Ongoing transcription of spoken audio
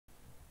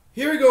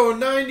Here we go,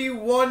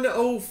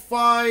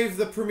 9105,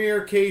 the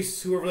premier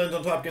case. Whoever lands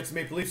on top gets the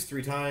Maple Leafs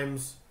 3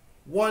 times.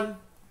 1,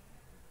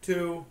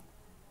 2,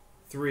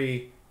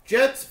 3.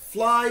 Jets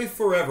fly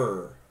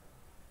forever.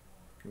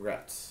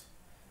 Congrats.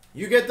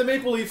 You get the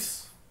Maple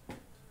Leafs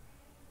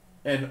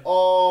and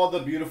all the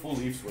beautiful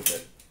Leafs with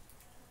it.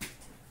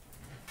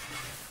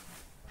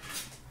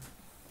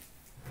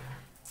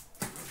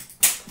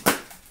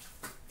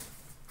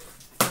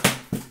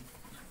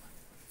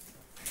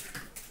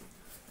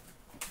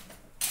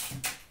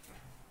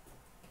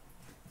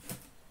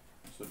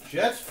 So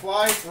Jets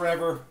fly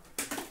forever.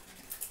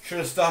 Should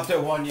have stopped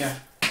at 1, yeah.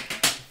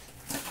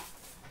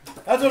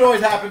 That's what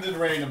always happens in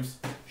randoms.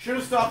 Should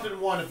have stopped at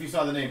 1 if you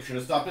saw the name. Should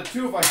have stopped at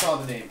 2 if I saw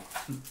the name.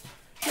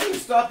 Should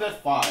have stopped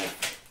at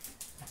 5.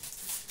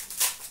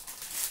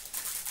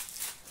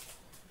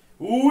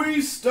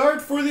 We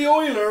start for the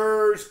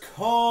Oilers.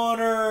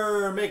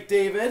 Connor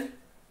McDavid.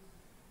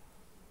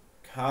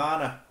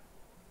 Connor.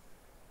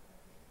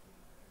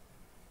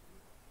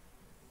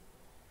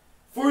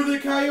 For the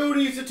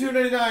Coyotes at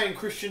 299,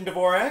 Christian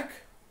Dvorak.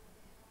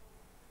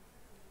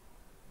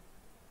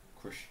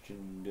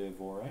 Christian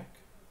Dvorak.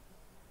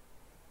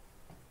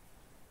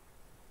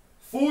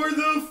 For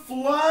the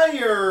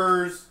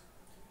Flyers,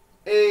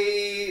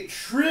 a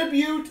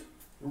tribute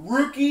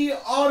rookie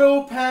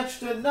auto patch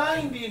to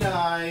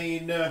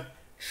 99,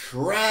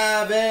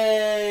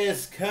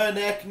 Travis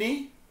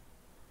Konechny.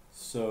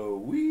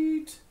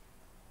 Sweet.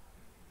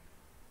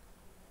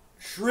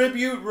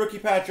 Tribute rookie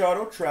patch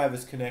auto,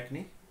 Travis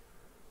Konechny.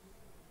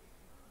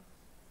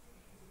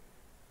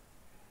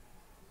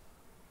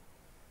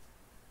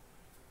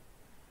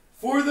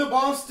 For the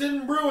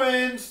Boston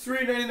Bruins,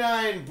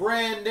 $3.99,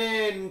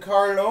 Brandon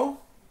Carlo.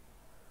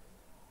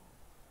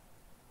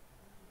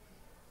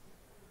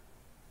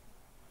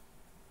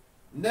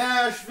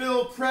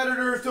 Nashville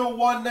Predators to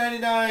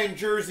 $1.99,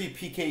 jersey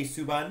PK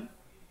Subban.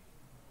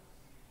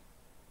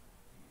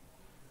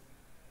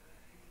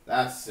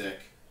 That's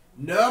sick.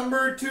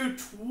 Number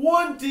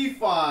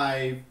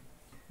 225,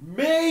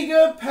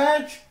 Mega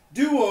Patch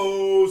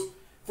Duos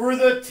for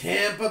the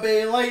Tampa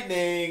Bay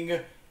Lightning.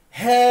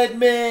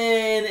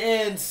 Hedman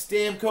and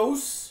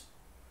Stamkos.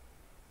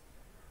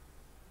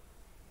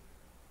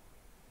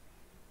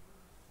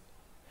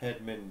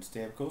 Hedman and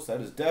Stamkos.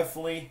 That is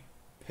definitely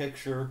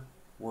picture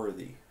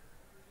worthy.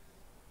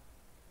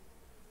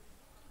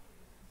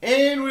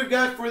 And we've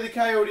got for the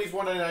Coyotes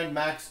 199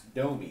 Max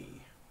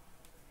Domi.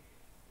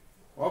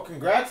 Well,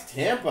 congrats,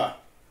 Tampa.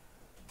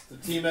 The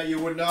team that you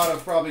would not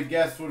have probably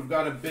guessed would have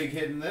got a big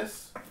hit in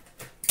this.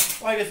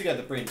 Well, I guess you got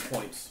the brain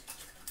points.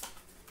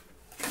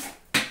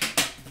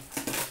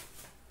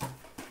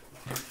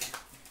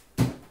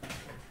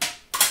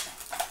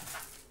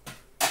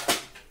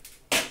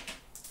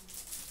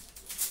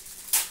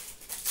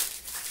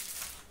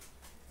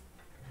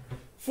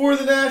 For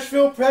the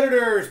Nashville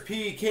Predators,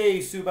 PK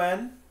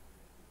Subban.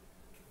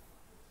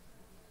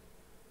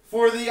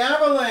 For the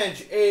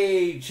Avalanche,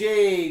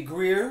 AJ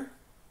Greer.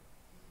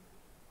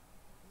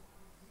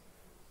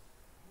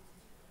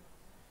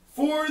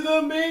 For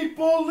the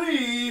Maple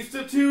Leafs,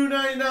 the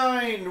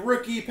 $2.99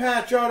 rookie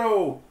patch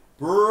auto,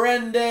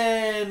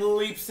 Brendan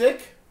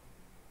Leipsic.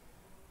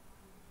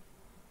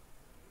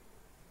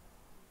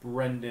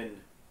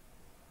 Brendan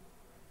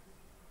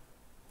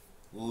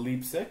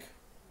Leipsic.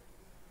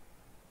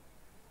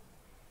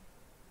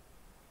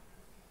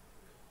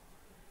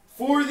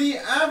 For the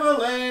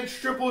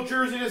Avalanche, triple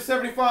jersey to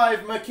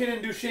 75,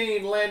 McKinnon,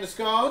 Duchesne,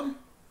 Landeskog.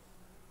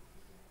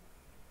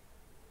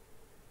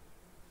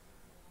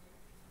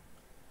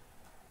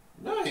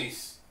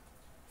 Nice.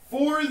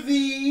 For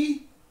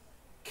the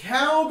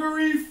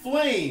Calgary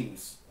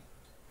Flames,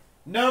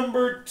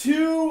 number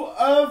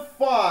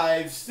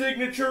 2/5,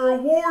 signature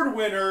award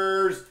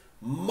winners,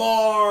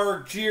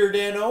 Mark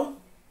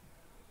Giordano.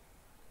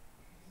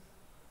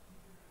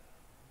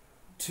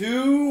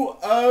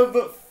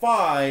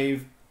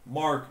 2/5.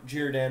 Mark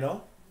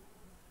Giordano.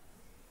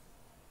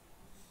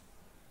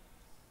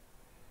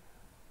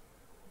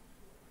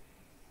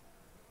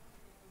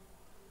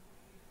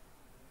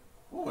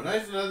 Oh,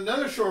 nice.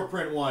 Another short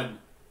print one.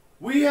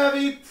 We have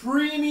a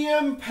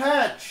premium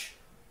patch,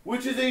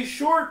 which is a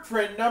short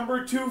print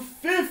number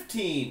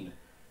 215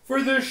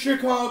 for the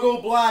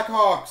Chicago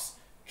Blackhawks,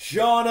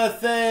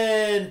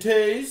 Jonathan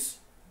Toews.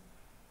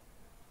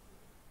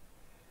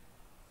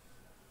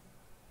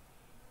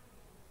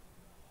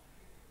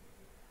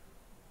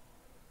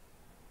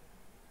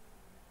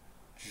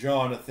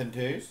 Jonathan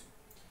Toews.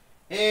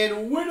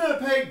 And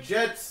Winnipeg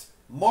Jets,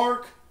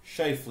 Mark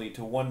Scheifele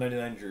to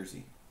 $1.99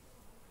 jersey.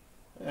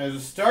 There's a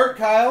start,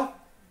 Kyle.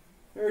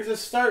 There's a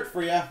start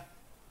for you.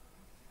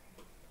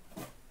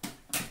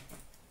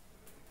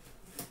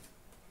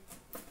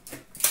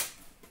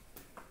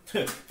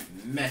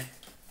 Meh.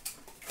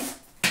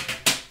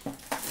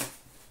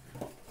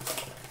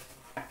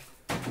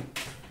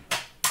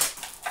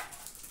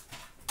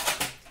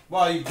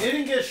 Well, you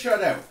didn't get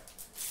shut out,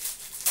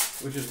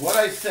 which is what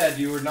I said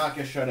you would not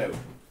get shut out.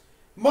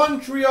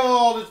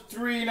 Montreal to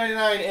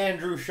 $3.99,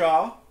 Andrew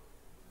Shaw.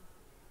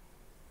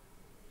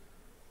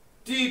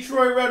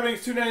 Detroit Red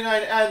Wings,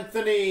 $2.99,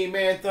 Anthony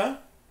Mantha.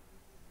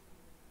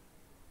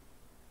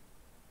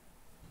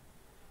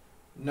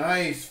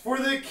 Nice. For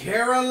the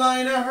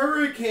Carolina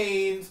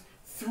Hurricanes,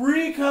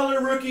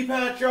 3-color rookie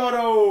patch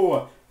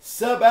auto,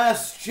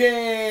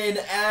 Sebastian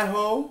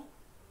Aho.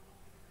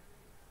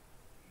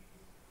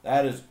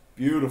 That is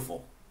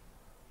beautiful.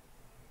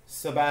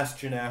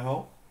 Sebastian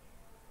Aho.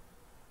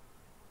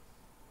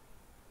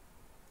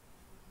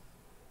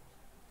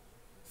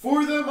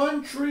 For the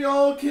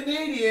Montreal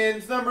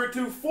Canadiens, number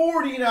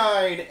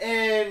 249,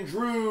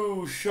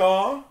 Andrew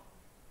Shaw.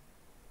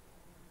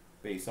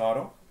 Base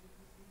auto.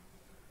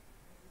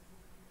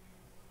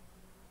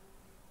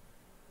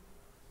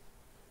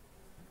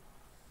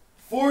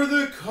 For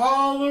the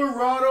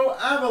Colorado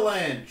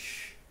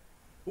Avalanche,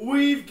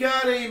 we've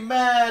got a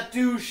Matt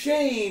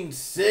Duchene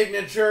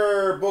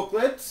signature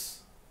booklets.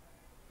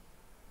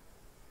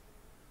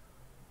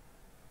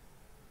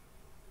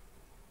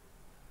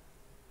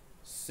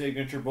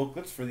 Signature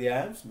booklets for the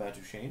Avs, Matt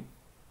Duchene.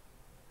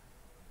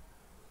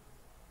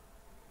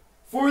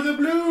 For the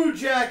Blue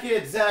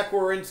Jackets, Zach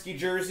Werenski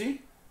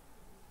jersey.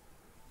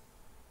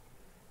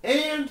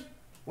 And,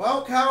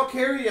 well, Kyle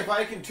Carey, if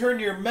I can turn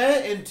your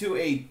meh into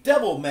a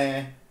double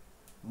meh,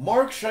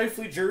 Mark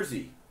Scheifele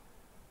jersey.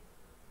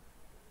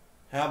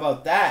 How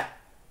about that?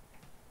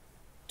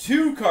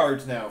 2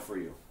 cards now for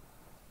you.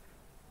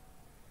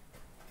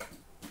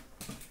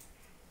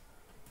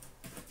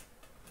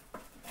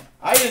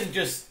 I didn't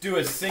just do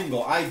a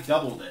single, I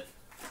doubled it.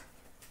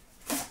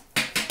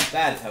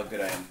 That is how good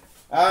I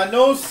am.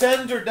 No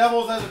Sens or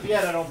Devils as of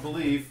yet, I don't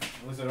believe.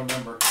 At least I don't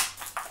remember.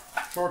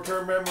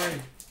 Short-term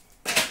memory.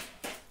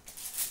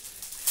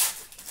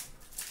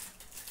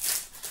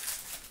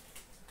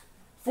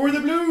 For the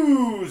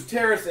Blues,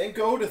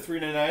 Tarasenko to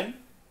 $3.99.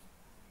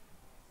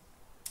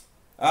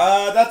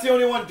 That's the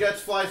only one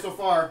Jets fly so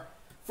far.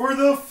 For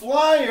the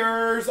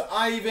Flyers,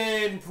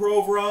 Ivan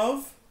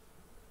Provorov.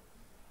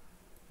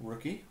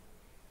 Rookie.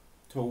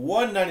 To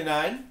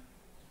 $1.99.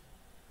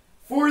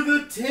 For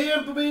the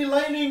Tampa Bay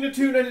Lightning to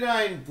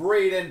 $2.99,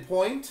 Braden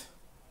Point.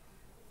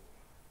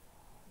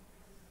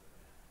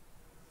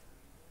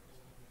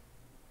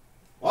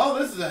 Well,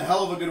 this is a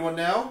hell of a good one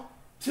now.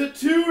 To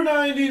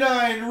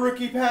 $2.99,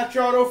 rookie patch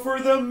auto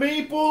for the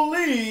Maple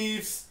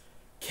Leafs,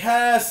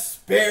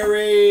 Kasperi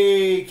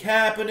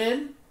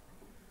Kapanen.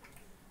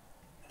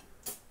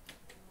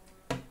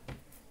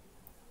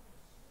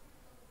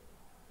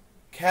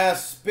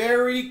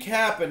 Kasperi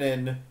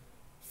Kapanen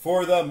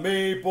for the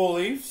Maple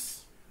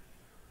Leafs.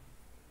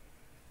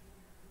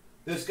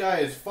 This guy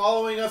is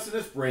following us in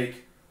this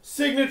break.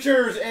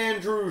 Signatures,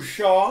 Andrew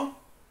Shaw.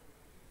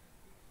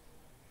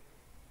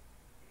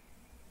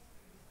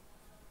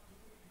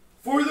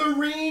 For the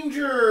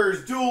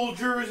Rangers, dual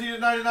jersey to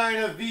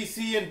 $99 of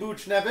VC and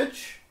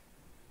Buchnevich.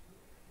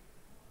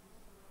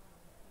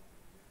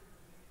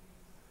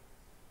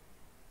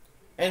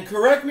 And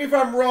correct me if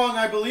I'm wrong,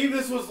 I believe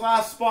this was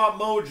last spot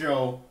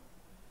mojo.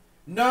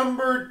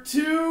 Number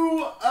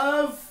 2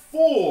 of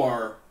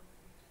 4.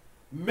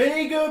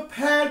 Mega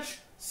patch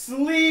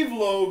sleeve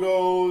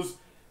logos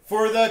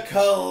for the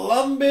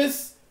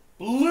Columbus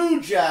Blue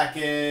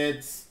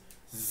Jackets,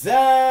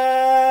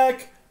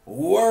 Zach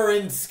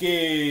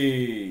Werenski.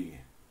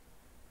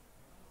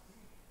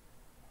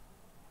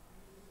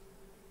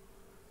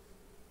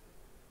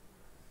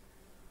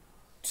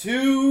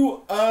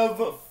 Two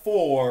of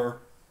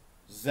 4,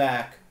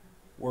 Zach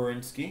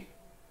Werenski.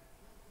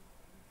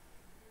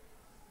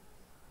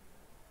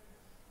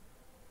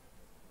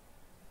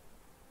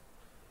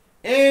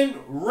 And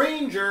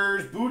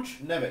Rangers,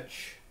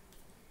 Buchnevich.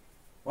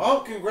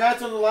 Well,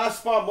 congrats on the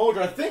last spot mojo.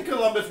 I think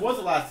Columbus was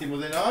the last team,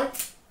 was it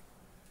not?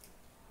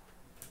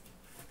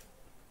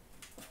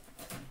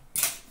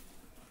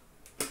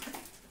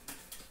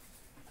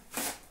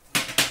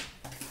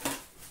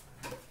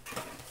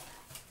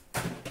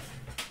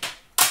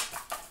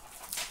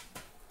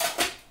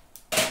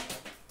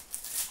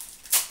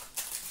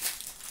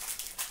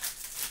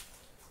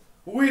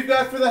 We've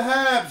got for the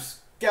Habs,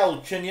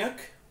 Galchenyuk.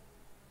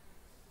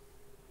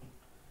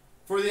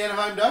 For the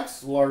Anaheim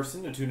Ducks,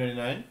 Larson to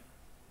 $2.99.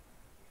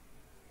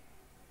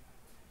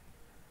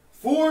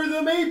 For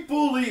the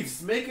Maple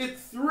Leafs, make it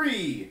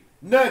 3.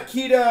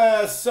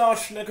 Nikita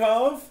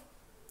Soshnikov.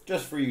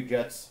 Just for you,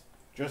 Jets.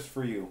 Just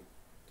for you.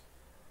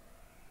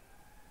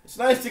 It's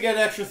nice to get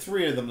an extra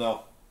 3 of them,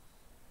 though.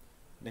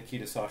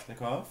 Nikita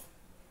Soshnikov.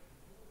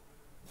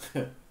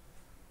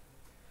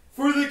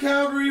 For the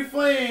Calgary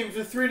Flames,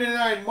 a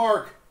 $3.99,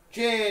 Mark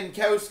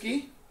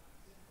Jankowski.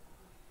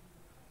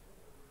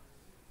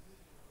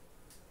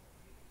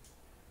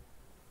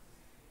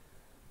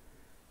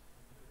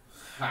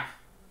 Ha.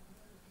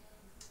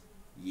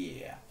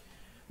 Yeah.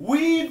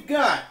 We've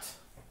got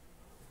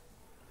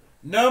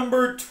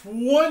number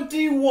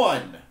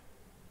 21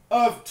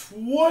 of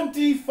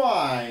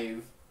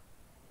 25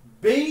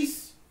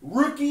 base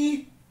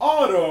rookie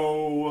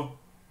auto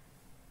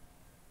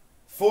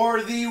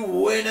for the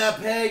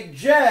Winnipeg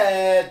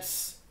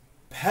Jets,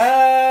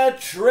 Patrick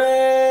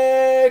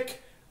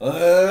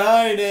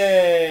Laine.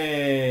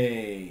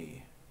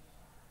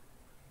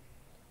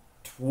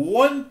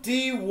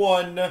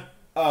 21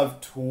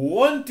 of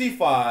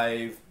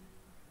 25,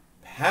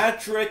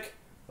 Patrick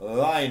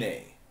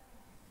Laine.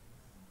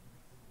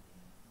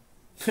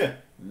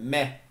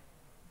 Meh.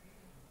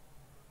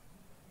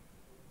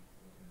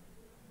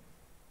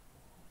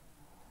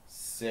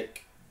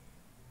 Sick.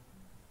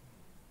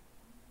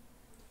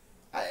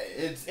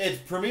 It's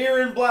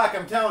Premier in black,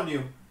 I'm telling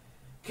you.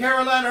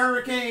 Carolina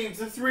Hurricanes,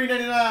 the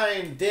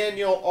 $3.99,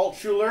 Daniel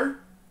Altshuler.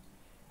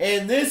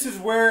 And this is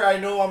where I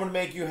know I'm going to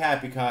make you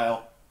happy,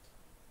 Kyle.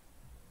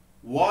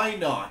 Why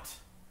not?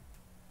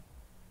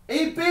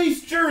 A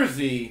base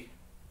jersey,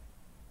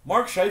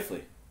 Mark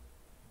Scheifele.